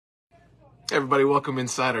Hey everybody, welcome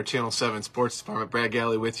inside our Channel 7 Sports Department. Brad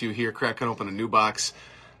Galley with you here, cracking open a new box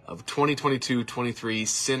of 2022-23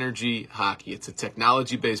 Synergy Hockey. It's a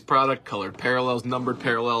technology-based product, colored parallels, numbered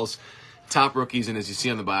parallels, top rookies, and as you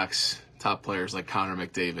see on the box, top players like Connor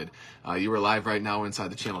McDavid. You are live right now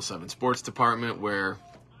inside the Channel 7 Sports Department, where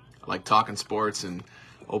I like talking sports and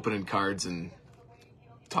opening cards and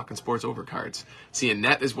talking sports over cards. See,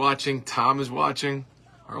 Annette is watching, Tom is watching.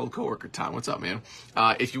 Our old coworker, Tom. What's up, man?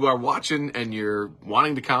 If you are watching and you're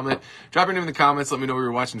wanting to comment, drop your name in the comments. Let me know where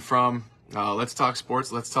you're watching from. Let's talk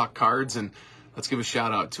sports. Let's talk cards. And let's give a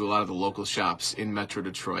shout out to a lot of the local shops in Metro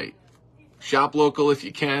Detroit. Shop local if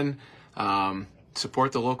you can.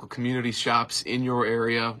 Support the local community shops in your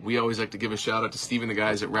area. We always like to give a shout out to Steve and the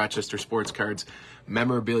guys at Rochester Sports Cards,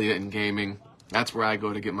 Memorabilia and Gaming. That's where I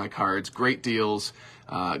go to get my cards. Great deals,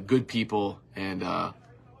 good people, and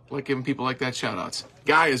like giving people like that shout outs.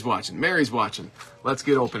 Guy is watching. Mary's watching. Let's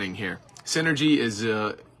get opening here. Synergy is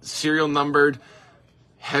a serial numbered,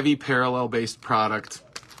 heavy parallel based product.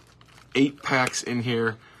 8 packs in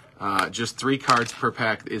here. Just 3 cards per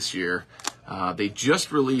pack this year. They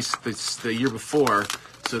just released this the year before,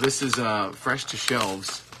 so this is fresh to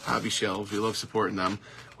shelves, hobby shelves. We love supporting them.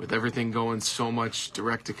 With everything going so much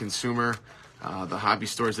direct to consumer, the hobby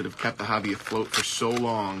stores that have kept the hobby afloat for so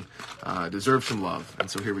long deserve some love. And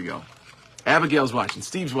so here we go. Abigail's watching.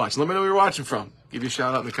 Steve's watching. Let me know where you're watching from. Give you a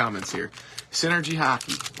shout out in the comments here. Synergy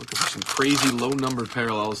Hockey. Looking for some crazy low-numbered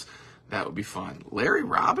parallels. That would be fun. Larry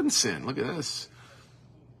Robinson. Look at this.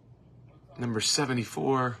 Number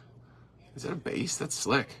 74. Is that a base? That's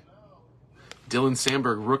slick. Dylan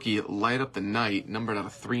Sandberg, rookie. Light Up the Night. Numbered out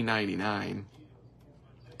of 399.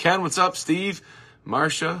 Ken, what's up? Steve.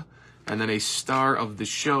 Marcia. And then a star of the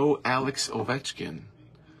show, Alex Ovechkin.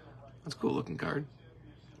 That's a cool looking card.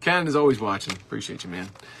 Ken is always watching. Appreciate you, man.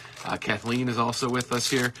 Kathleen is also with us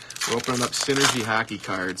here. We're opening up Synergy Hockey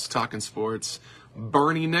cards, talking sports.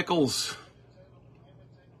 Bernie Nichols.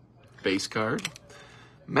 Base card.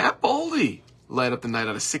 Matt Boldy. Light Up the Night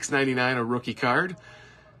out of 699, a rookie card.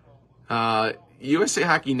 USA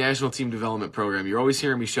Hockey National Team Development Program. You're always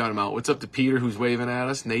hearing me shout him out. What's up to Peter, who's waving at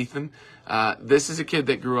us? Nathan. This is a kid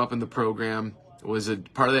that grew up in the program, was a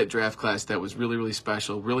part of that draft class that was really, really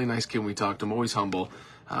special. Really nice kid when we talked to him, always humble.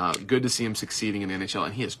 Good to see him succeeding in NHL,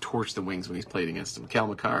 and he has torched the Wings when he's played against him. Cal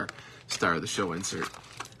McCarr, star of the show insert.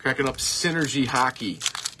 Cracking up Synergy Hockey.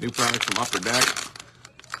 New product from Upper Deck.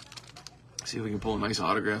 See if we can pull a nice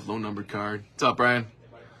autograph, low-numbered card. What's up, Brian?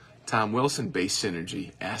 Tom Wilson, base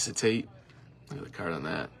Synergy. Acetate. Look at the card on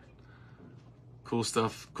that. Cool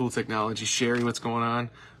stuff. Cool technology. Sherry, what's going on?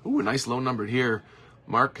 Ooh, a nice low-numbered here.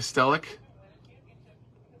 Mark Kostelic.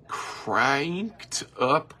 Cranked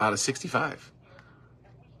up out of 65.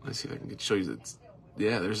 Let's see if I can show you that.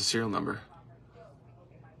 Yeah, there's a serial number.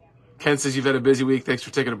 Ken says you've had a busy week. Thanks for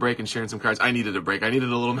taking a break and sharing some cards. I needed a break. I needed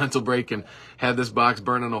a little mental break and had this box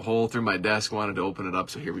burning a hole through my desk. Wanted to open it up,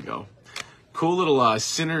 so here we go. Cool little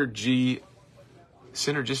synergistic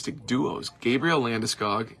duos. Gabriel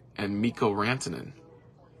Landeskog and Mikko Rantanen.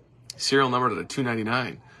 Serial numbered at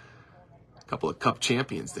 299. A couple of cup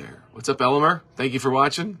champions there. What's up, Elmer? Thank you for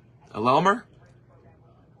watching. Elmer?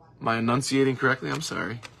 Am I enunciating correctly? I'm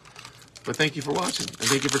sorry. But thank you for watching, and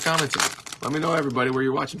thank you for commenting. Let me know, everybody, where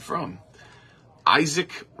you're watching from.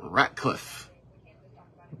 Isaac Ratcliffe.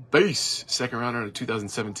 Base, second rounder of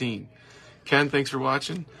 2017. Ken, thanks for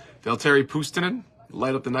watching. Valtteri Puustinen,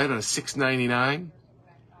 Light Up the Night out of 699.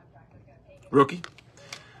 Rookie.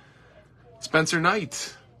 Spencer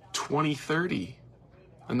Knight, 2030.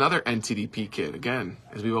 Another NTDP kid. Again,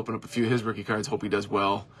 as we open up a few of his rookie cards, hope he does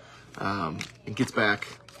well and gets back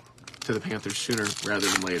to the Panthers sooner rather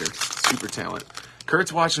than later. Super talent.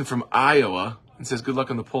 Kurt's watching from Iowa and says good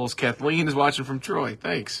luck on the polls. Kathleen is watching from Troy.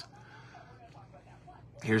 Thanks.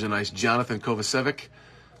 Here's a nice Jonathan Kovacevic.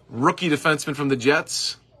 Rookie defenseman from the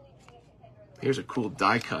Jets. Here's a cool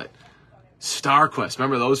die cut. StarQuest.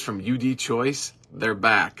 Remember those from UD Choice? They're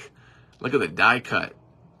back. Look at the die cut.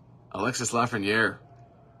 Alexis Lafreniere.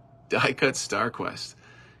 Die cut StarQuest.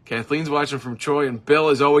 Kathleen's watching from Troy, and Bill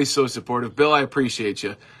is always so supportive. Bill, I appreciate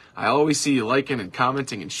you. I always see you liking and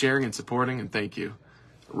commenting and sharing and supporting, and thank you.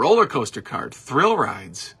 Roller coaster card. Thrill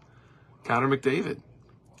Rides. Connor McDavid.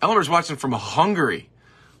 Elmer's watching from Hungary.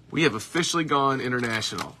 We have officially gone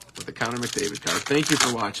international with the Connor McDavid card. Thank you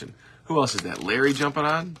for watching. Who else is that? Larry jumping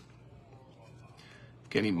on?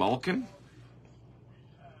 Kenny Malkin.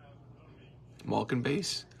 Malkin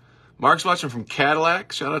base. Mark's watching from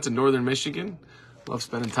Cadillac. Shout out to Northern Michigan. Love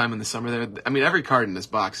spending time in the summer there. I mean, every card in this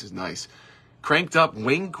box is nice. Cranked up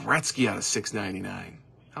Wayne Gretzky out of 699.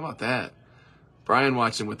 How about that? Brian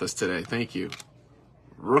watching with us today. Thank you.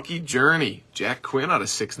 Rookie Journey. Jack Quinn out of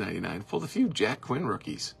 $6.99. Pulled a few Jack Quinn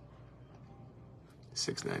rookies.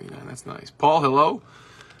 $6.99. That's nice. Paul, hello.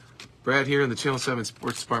 Brad here in the Channel 7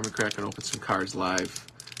 Sports Department, cracking open some cards live.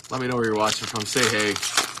 Let me know where you're watching from. Say hey.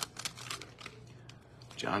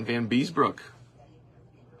 John Van Beesbrook.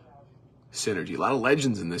 Synergy. A lot of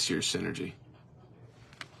legends in this year's Synergy.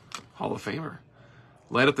 Hall of Famer.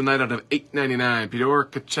 Light up the night out of $8.99. Pyotr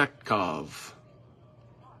Kochetkov.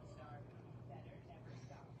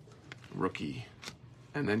 Rookie.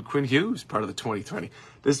 And then Quinn Hughes, part of the 2020.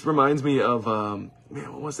 This reminds me of, man,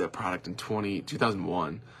 what was that product in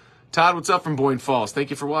 2001? Todd, what's up from Boyne Falls? Thank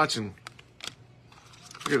you for watching.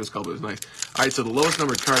 I forget what it was called, but it was nice. All right, so the lowest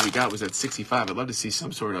numbered card we got was at 65. I'd love to see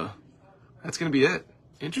some sort of, that's going to be it.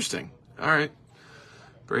 Interesting. All right.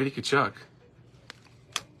 Brady Tkachuk.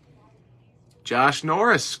 Josh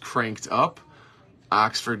Norris cranked up.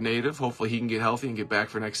 Oxford native. Hopefully he can get healthy and get back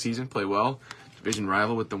for next season. Play well. Division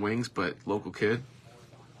rival with the Wings, but local kid.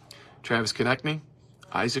 Travis Konechny.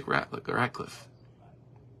 Isaac Ratcliffe.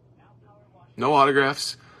 No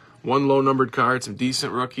autographs. One low-numbered card. Some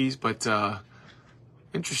decent rookies, but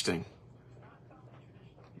interesting.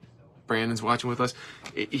 Brandon's watching with us.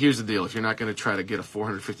 Here's the deal. If you're not going to try to get a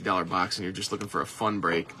 $450 box and you're just looking for a fun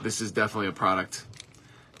break, this is definitely a product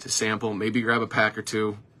to sample. Maybe grab a pack or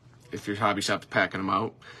two if your hobby shop's packing them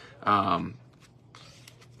out.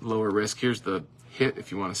 Lower risk. Here's the hit,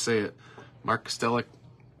 if you want to say it. Mark Kostelic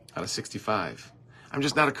out of 65. I'm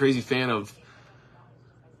just not a crazy fan of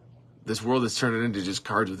this world that's turning into just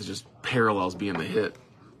cards with just parallels being the hit.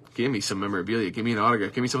 Give me some memorabilia. Give me an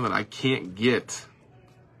autograph. Give me something that I can't get.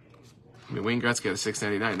 I mean, Wayne Gretzky got a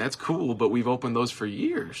 $6.99. That's cool, but we've opened those for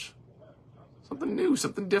years. Something new,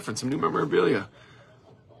 something different, some new memorabilia.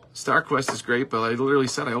 StarQuest is great, but I literally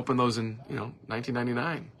said I opened those in,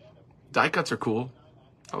 $19.99. Die cuts are cool.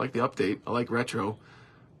 I like the update. I like retro.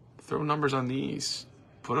 Throw numbers on these.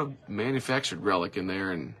 Put a manufactured relic in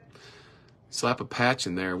there and slap a patch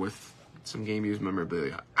in there with some game-used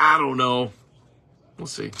memorabilia. I don't know. We'll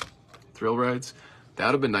see. Thrill rides. That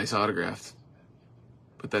would have been nice autographed.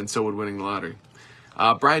 But then so would winning the lottery.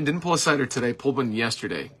 Brian didn't pull a Cider today. Pulled one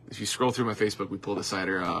yesterday. If you scroll through my Facebook, we pulled a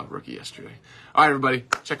Cider rookie yesterday. All right, everybody.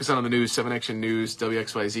 Check us out on the news. 7 Action News,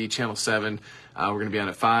 WXYZ, Channel 7. We're going to be on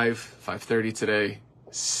at 5:30 today,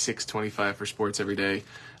 6:25 for sports every day,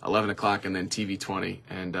 11 o'clock, and then TV 20.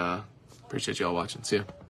 And appreciate you all watching. See ya.